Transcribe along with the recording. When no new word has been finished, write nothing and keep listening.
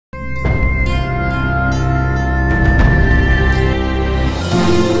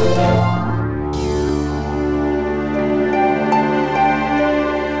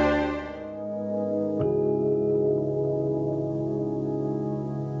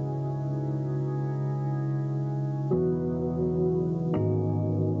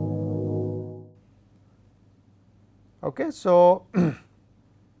Okay, so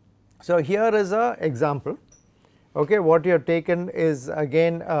so here is a example. Okay, what you have taken is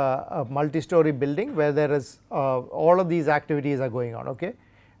again a multi-story building where there is all of these activities are going on. Okay,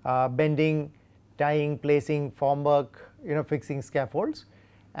 bending, tying, placing, formwork, fixing scaffolds,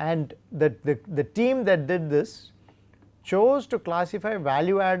 and the team that did this chose to classify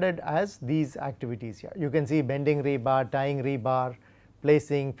value added as these activities here. You can see bending rebar, tying rebar,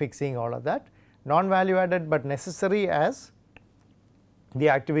 placing, fixing, all of that. Non value added but necessary as the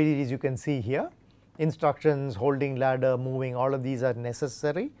activities you can see here. Instructions, holding ladder, moving, all of these are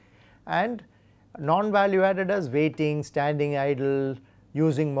necessary, and non value added as waiting, standing idle,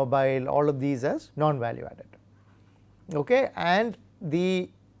 using mobile, all of these as non value added. Okay, and we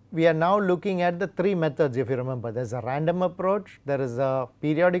are now looking at the three methods. If you remember, there is a random approach, there is a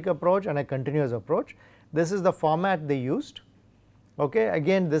periodic approach, and a continuous approach. This is the format they used. Okay,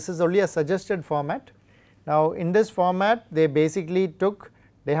 again this is only a suggested format. Now in this format they basically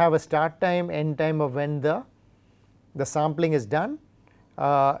they have a start time, end time of when the sampling is done.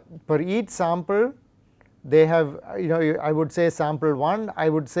 For each sample they have, I would say sample 1, I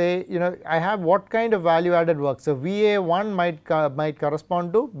would say, I have what kind of value added work. So VA1 might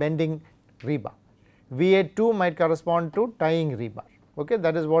correspond to bending rebar, VA2 might correspond to tying rebar. Okay,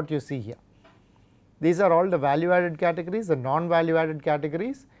 that is what you see here. These are all the value added categories, the non value added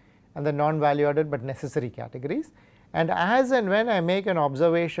categories, and the non value added but necessary categories. And as and when I make an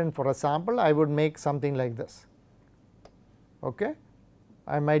observation for a sample, I would make something like this. Okay,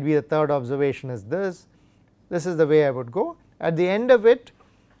 I might be the third observation is this. This is the way I would go. At the end of it,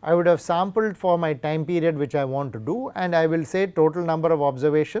 I would have sampled for my time period which I want to do, and I will say total number of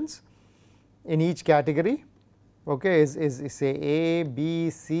observations in each category. Okay, is say A, B,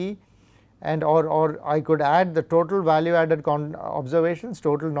 C, and or I could add the total value added observations,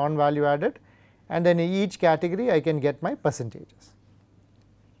 total non value added, and then in each category I can get my percentages.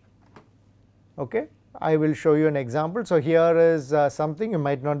 Okay, I will show you an example. So here is something, you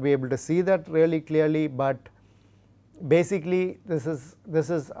might not be able to see that really clearly, but basically this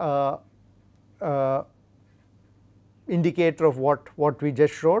is a indicator of what we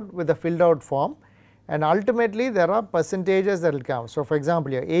just showed with a filled out form, and ultimately there are percentages that will count. So for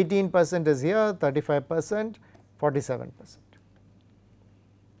example, here 18% is here, 35%, 47%.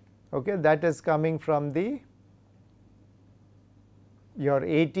 Okay, that is coming from your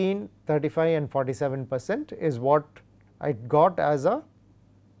 18, 35 and 47% is what I got as a.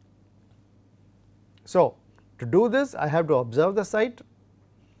 So to do this I have to observe the site,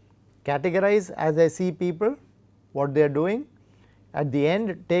 categorize as I see people, what they are doing, at the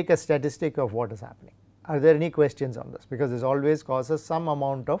end take a statistic of what is happening. Are there any questions on this? Because this always causes some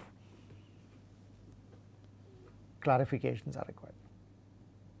amount of clarifications are required.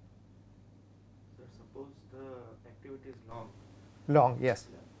 So suppose the activity is long. Long, yes.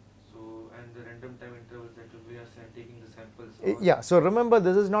 Yeah. So and the random time intervals that we are taking the samples. Yeah. So remember,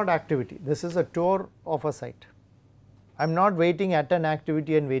 this is not activity. This is a tour of a site. I am not waiting at an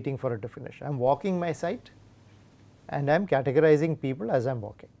activity and waiting for it to finish. I am walking my site, and I am categorizing people as I am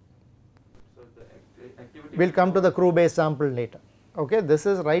walking. So the activity. We will come to the crew based sample later. Okay, this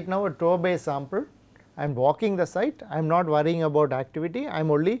is right now a tour based sample. I am walking the site. I am not worrying about activity. I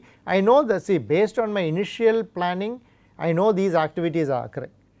know that, see, based on my initial planning, I know these activities are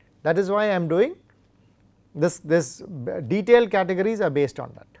occurring. That is why I am doing this detailed categories are based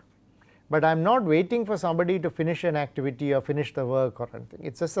on that. But I am not waiting for somebody to finish an activity or finish the work or anything.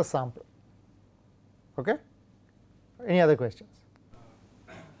 It is just a sample. Okay. Any other questions?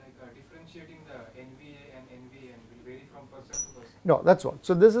 Like differentiating the NVA and NVAN will vary from person to person. No, that is what.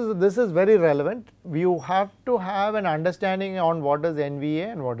 So this is very relevant. You have to have an understanding on what is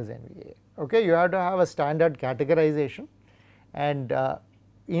NVA and what is NVA. Okay, you have to have a standard categorization, and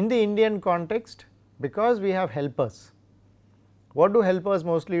in the Indian context, because we have helpers, what do helpers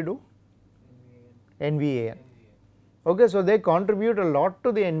mostly do? NVAN. Okay, so they contribute a lot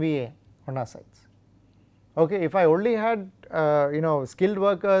to the NVA on our sites. Okay, if I only had skilled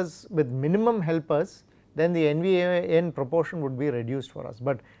workers with minimum helpers, then the NVAN proportion would be reduced for us.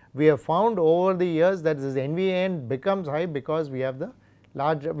 But we have found over the years that this NVAN becomes high because we have the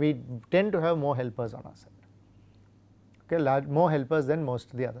we tend to have more helpers on our site. Okay, more helpers than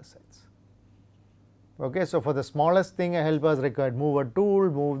most of the other sites. Okay, so for the smallest thing a helper is required, move a tool,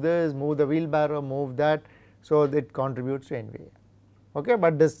 move this, move the wheelbarrow, move that, so it contributes to NVA. Okay,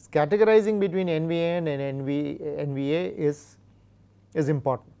 but this categorizing between NVAN and NVA is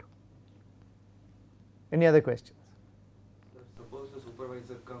important. Any other questions? Suppose the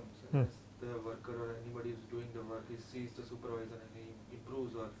supervisor comes and the worker or anybody who's doing the work, he sees the supervisor and he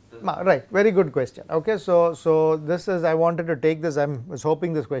improves or does. Right, very good question. Okay, so this is, I wanted to take this, I was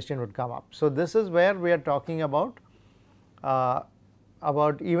hoping this question would come up. So this is where we are talking about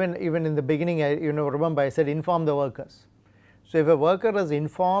even in the beginning, remember I said inform the workers. So if a worker is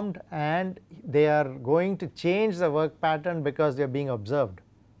informed and they are going to change the work pattern because they are being observed.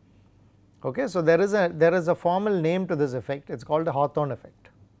 Okay, so there is a formal name to this effect. It's called the Hawthorne effect.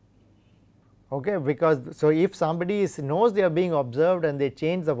 Okay, because so if somebody knows they are being observed and they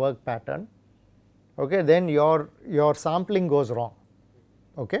change the work pattern, okay, then your sampling goes wrong.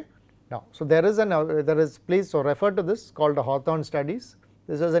 Okay. Now, so there is please so refer to this called the Hawthorne studies.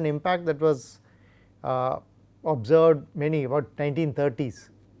 This was an impact that was observed about 1930s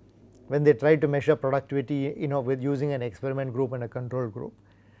when they tried to measure productivity with using an experiment group and a control group.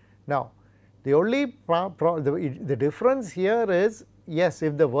 Now, the only the difference here is, yes,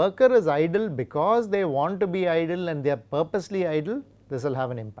 if the worker is idle because they want to be idle and they are purposely idle, this will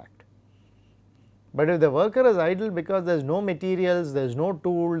have an impact. But if the worker is idle because there is no materials, there is no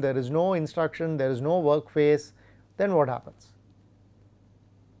tool, there is no instruction, there is no work phase, then what happens?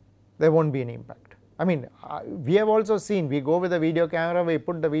 There will not be any impact. I mean, we have also seen, we go with a video camera, we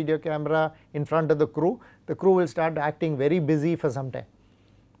put the video camera in front of the crew will start acting very busy for some time.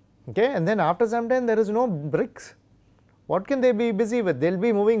 Okay, and then after some time there is no bricks. What can they be busy with? They will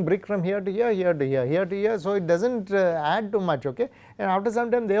be moving brick from here to here, here to here, here to here. So it does not add too much. Okay, and after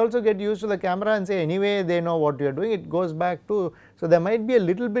some time they also get used to the camera and say anyway they know what you are doing. It goes back to, so there might be a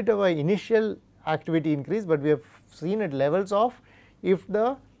little bit of an initial activity increase, but we have seen at levels of if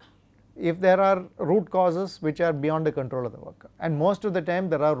there are root causes which are beyond the control of the worker, and most of the time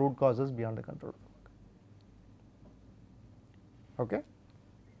there are root causes beyond the control of the worker. Okay.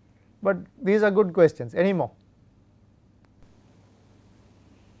 But these are good questions. Any more?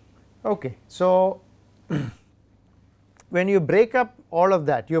 Okay, so when you break up all of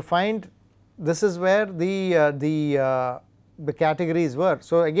that, you find this is where the categories were.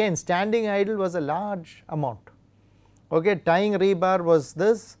 So again, standing idle was a large amount. Okay, tying rebar was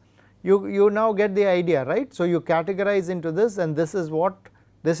this. You now get the idea, right? So you categorize into this, and this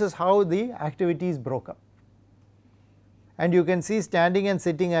is how the activities broke up. And you can see standing and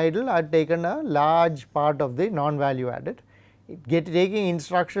sitting idle are taken a large part of the non-value added. Taking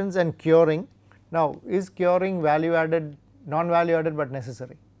instructions and curing. Now, is curing value added, non-value added but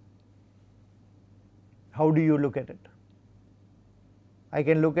necessary? How do you look at it? I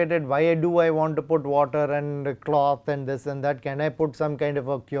can look at it, why do I want to put water and cloth and this and that? Can I put some kind of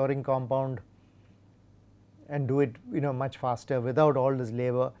a curing compound and do it much faster without all this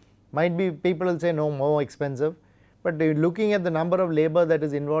labor? Might be people will say no, more expensive. But looking at the number of labor that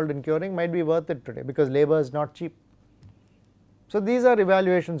is involved in curing might be worth it today because labor is not cheap. So these are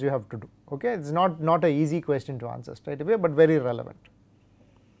evaluations you have to do. Okay, it's not an easy question to answer straight away, but very relevant.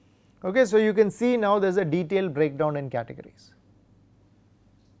 Okay, so you can see now there is a detailed breakdown in categories.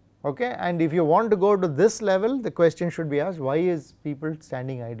 Okay, and if you want to go to this level, the question should be asked, why is people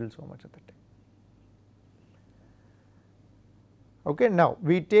standing idle so much of the time? Okay, now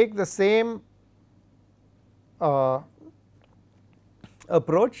we take the same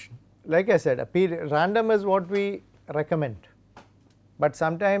approach. Like I said, random is what we recommend, but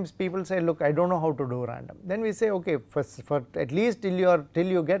sometimes people say, look, I do not know how to do random. Then we say, okay, for at least till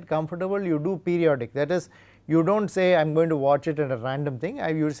you get comfortable, you do periodic. That is, you do not say I am going to watch it at a random thing.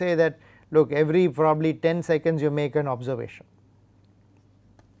 You say that, look, every probably 10 seconds you make an observation.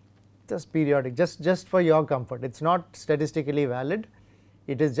 Just periodic, just for your comfort. It is not statistically valid.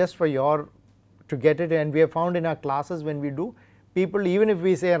 It is just for your to get it, and we have found in our classes when we do, people, even if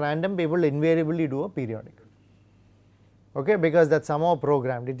we say random, people invariably do a periodic. Okay, because that is somehow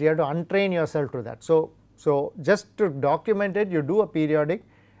programmed. You have to untrain yourself to that. So just to document it, you do a periodic,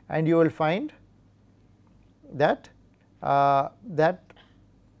 and you will find that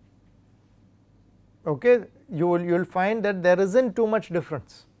okay, you will find that there isn't too much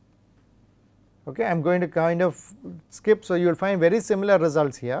difference. Okay, I am going to kind of skip. So you will find very similar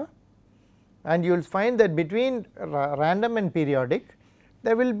results here. And you will find that between random and periodic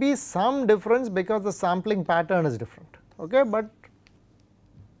there will be some difference because the sampling pattern is different. Okay, but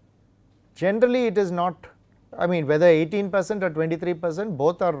generally it is not, I mean whether 18% or 23%,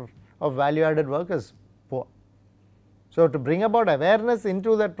 both are of value added work is poor. So to bring about awareness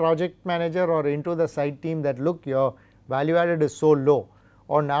into that project manager or into the site team that look, your value added is so low,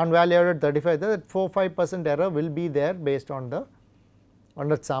 or non-value added 35, that 4-5% error will be there based on the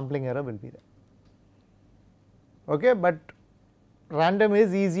sampling error will be there. Okay, but random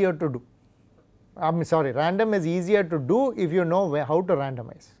is easier to do. I am sorry, random is easier to do if you know how to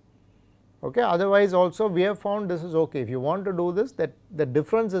randomize. Okay. Otherwise also we have found this is okay. If you want to do this, that the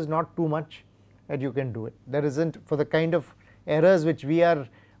difference is not too much that you can do it. There isn't, for the kind of errors which we are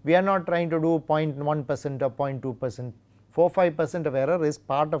not trying to do 0.1% or 0.2%, 4-5% of error is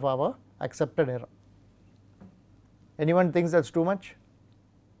part of our accepted error. Anyone thinks that's too much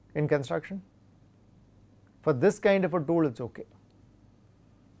in construction? For this kind of a tool it's okay.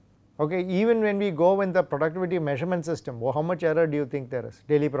 Okay, even when we go in the productivity measurement system, well, how much error do you think there is?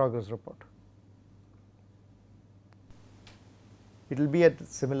 Daily progress report. It will be a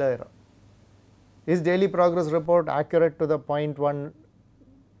similar error. Is daily progress report accurate to the 0.1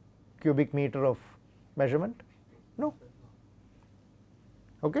 cubic meter of measurement? No.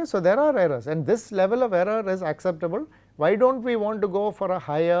 Okay, so there are errors, and this level of error is acceptable. Why don't we want to go for a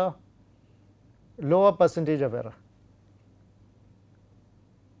higher, lower percentage of error?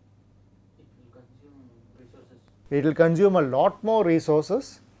 It will consume a lot more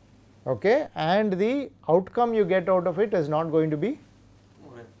resources, okay, and the outcome you get out of it is not going to be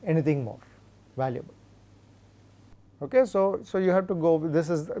anything more valuable. Okay, so you have to go. This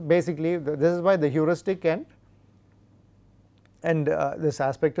is basically this is why the heuristic and this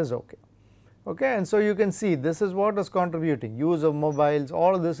aspect is okay. Okay, and so you can see this is what is contributing. Use of mobiles,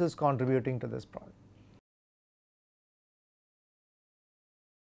 all of this is contributing to this problem.